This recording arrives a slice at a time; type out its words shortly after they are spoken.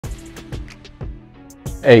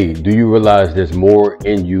Hey, do you realize there's more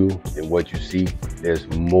in you than what you see? There's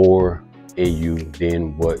more in you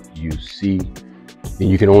than what you see, than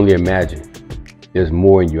you can only imagine. There's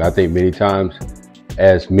more in you. I think many times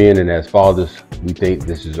as men and as fathers, we think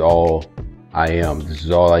this is all I am. This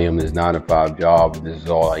is all I am, this 9 to 5 job. This is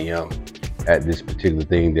all I am at this particular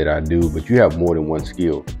thing that I do. But you have more than one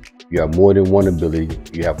skill. You have more than one ability.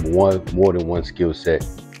 You have more than one skill set.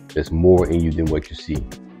 There's more in you than what you see.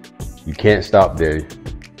 You can't stop there.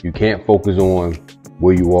 You can't focus on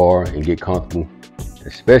where you are and get comfortable,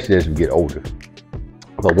 especially as we get older.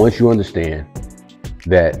 But once you understand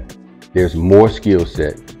that there's more skill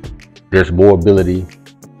set, there's more ability,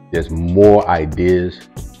 there's more ideas,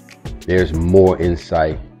 there's more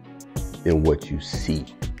insight than what you see.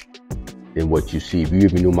 If you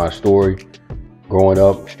even knew my story, growing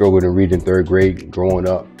up, struggled in reading 3rd grade, growing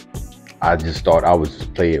up, I just thought I was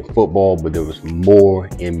playing football, but there was more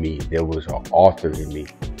in me. There was an author in me.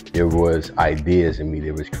 There was ideas in me.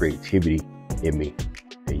 There was creativity in me.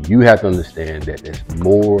 And you have to understand that there's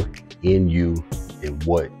more in you than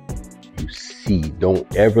what you see.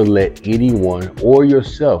 Don't ever let anyone or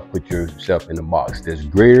yourself put yourself in a box. There's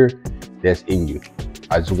greater that's in you.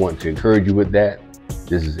 I just want to encourage you with that.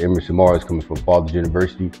 This is Emerson Morris coming from Fathers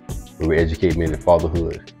University, where we educate men in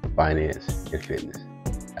fatherhood, finance, and fitness.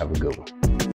 Have a good one.